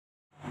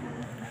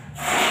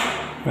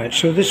Right,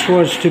 so this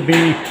was to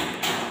be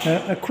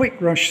a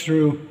quick rush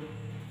through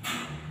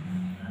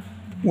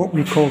what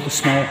we call the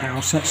small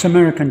house. That's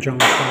American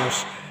John's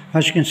house.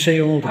 As you can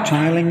see, all the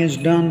tiling is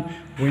done,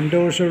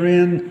 windows are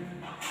in,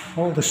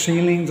 all the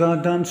ceilings are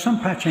done,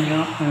 some patching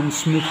up and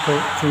smooth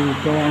coat to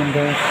go on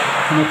there,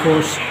 and of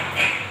course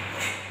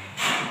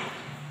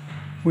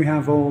we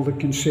have all the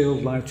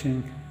concealed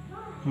lighting.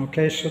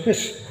 Okay, so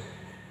this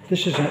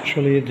is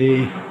actually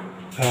the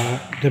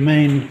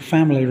main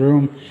family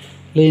room,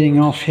 leading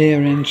off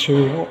here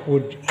into what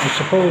would, I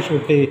suppose,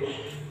 would be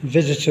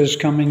visitors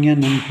coming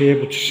in and be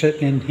able to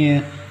sit in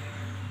here.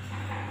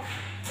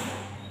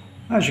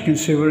 As you can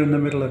see, we're in the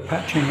middle of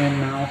patching in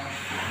now,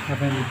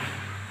 having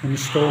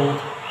installed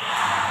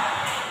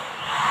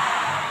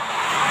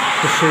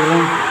the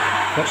ceiling.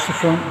 That's the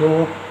front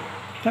door.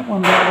 That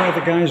one there where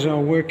the guys are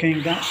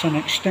working, that's an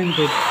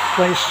extended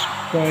place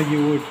where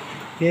you would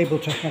be able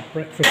to have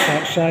breakfast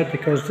outside,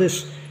 because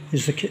this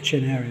is the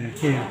kitchen area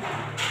here.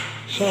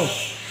 So,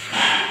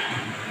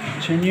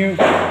 continue.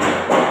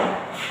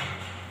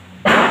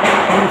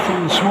 Going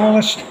from the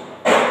smallest.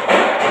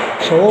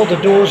 So all the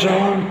doors are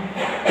on.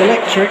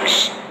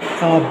 Electrics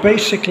are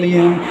basically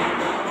in,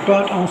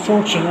 but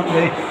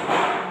unfortunately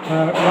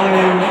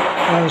Ryan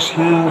has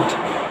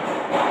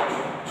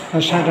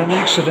had an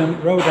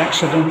accident, road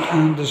accident,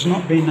 and has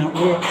not been at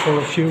work for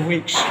a few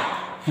weeks,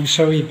 and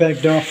so he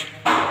begged off,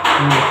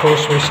 and of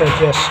course we said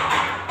yes.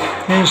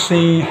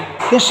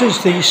 This is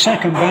the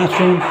second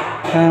bathroom,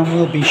 and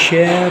will be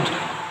shared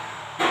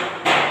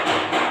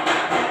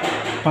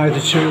by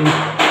the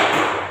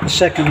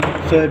second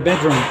and third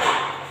bedroom.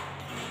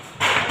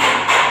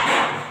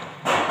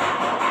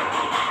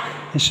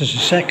 This is the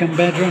second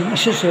bedroom.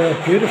 This is a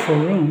beautiful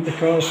room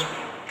because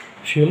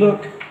if you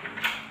look,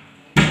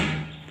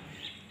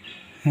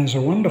 there's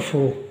a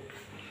wonderful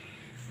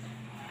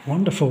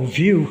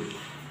view.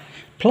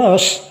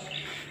 Plus,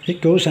 it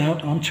goes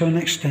out onto an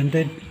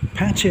extended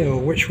patio,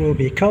 which will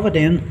be covered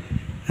in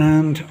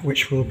and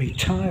which will be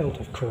tiled,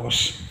 of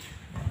course.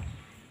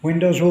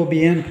 Windows will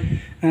be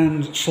in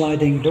and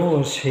sliding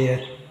doors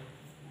here.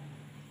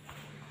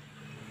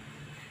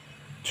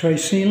 Tray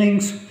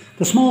ceilings.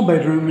 The small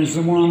bedroom is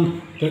the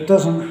one that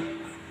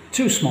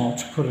too small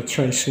to put a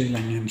tray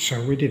ceiling in,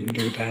 so we didn't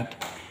do that.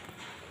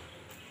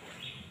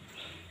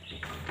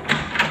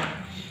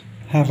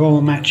 Have all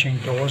matching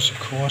doors, of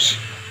course.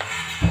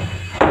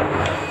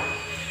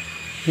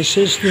 This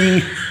is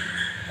the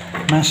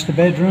master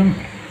bedroom.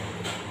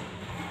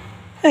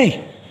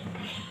 Hey,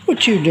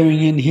 what you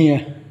doing in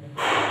here?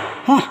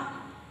 Huh?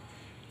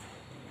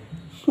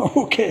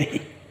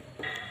 Okay.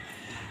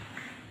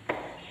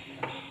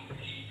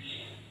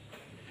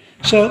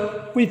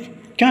 So we've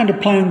kind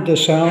of planned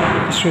this out.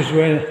 This was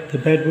where the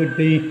bed would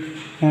be,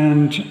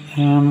 and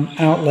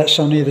outlets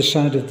on either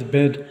side of the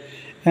bed.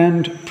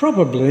 And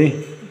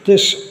probably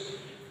this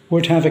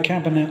would have a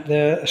cabinet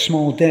there, a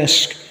small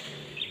desk,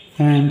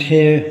 and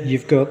here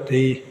you've got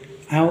the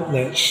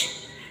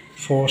outlets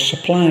for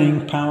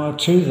supplying power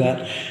to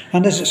that.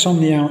 And as it's on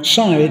the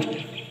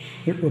outside,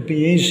 it would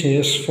be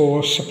easiest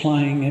for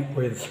supplying it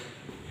with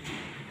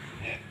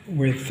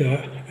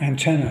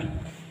antenna.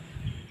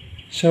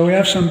 So we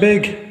have some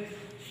big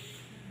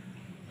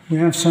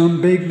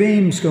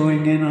beams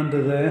going in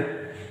under there.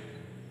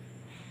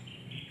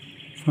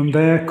 From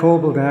there,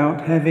 corbelled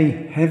out,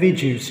 heavy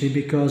duty,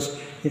 because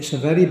it's a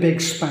very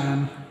big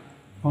span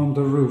on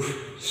the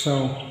roof.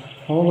 So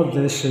all of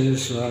this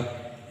is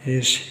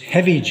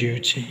heavy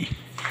duty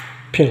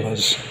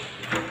pillars,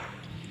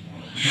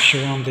 which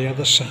are on the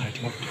other side,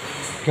 look.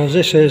 Because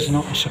this is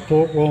not a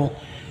support wall,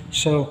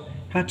 so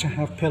had to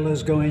have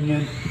pillars going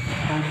in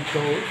and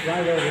go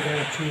right over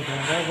there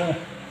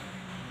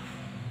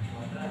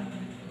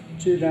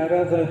to that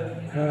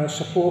other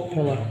support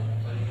pillar.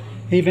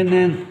 Even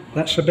then,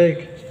 that's a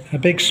big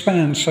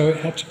span, so it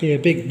had to be a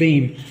big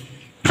beam.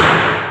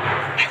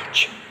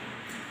 Ouch.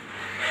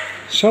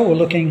 So we're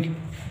looking.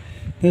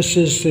 This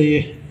is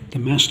the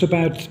master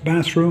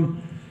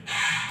bathroom.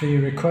 The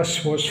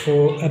request was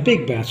for a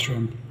big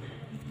bathroom.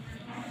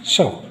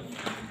 So.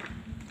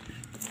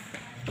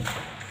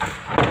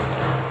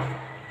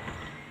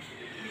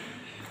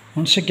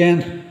 Once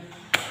again,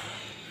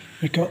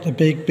 we've got the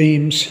big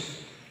beams,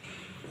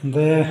 and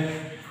there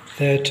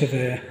to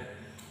there.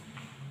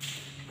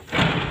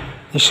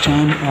 This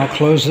time I'll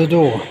close the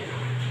door.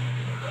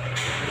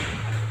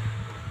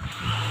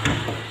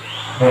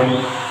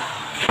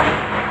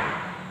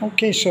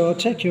 Okay, so I'll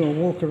take you a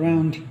walk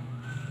around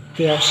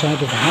the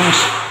outside of the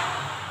house.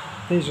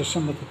 These are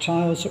some of the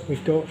tiles that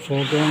we've got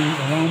for going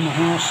around the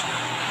house.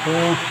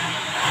 There.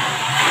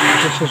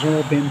 This has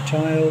all been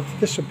tiled.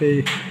 This will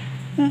be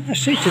a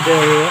seated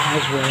area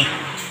as well.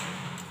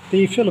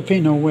 The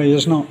Filipino way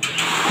is not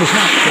to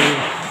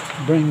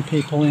bring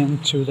people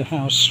into the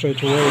house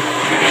straight away.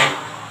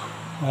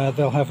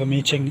 They'll have a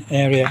meeting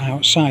area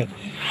outside,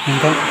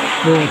 and that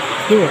will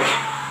do it.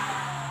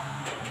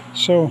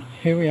 So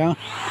here we are,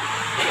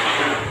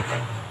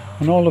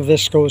 and all of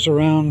this goes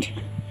around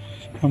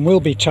and will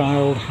be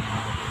tiled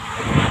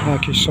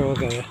like you saw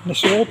there.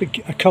 This will all be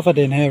a covered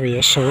in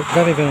area, so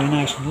very, very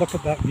nice. And look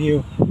at that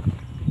view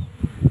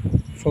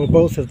for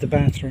both of the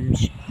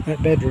bedrooms.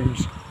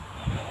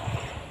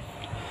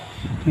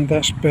 And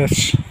that's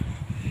Beth's,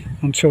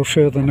 until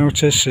further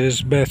notice,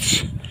 is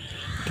Beth's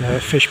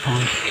fish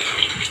pond.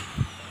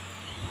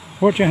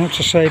 What do you have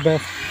to say,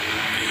 Beth?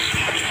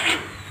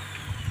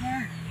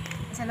 Yeah,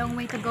 it's a long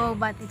way to go,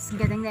 but it's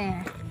getting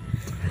there.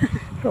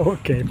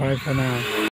 Okay, bye for now.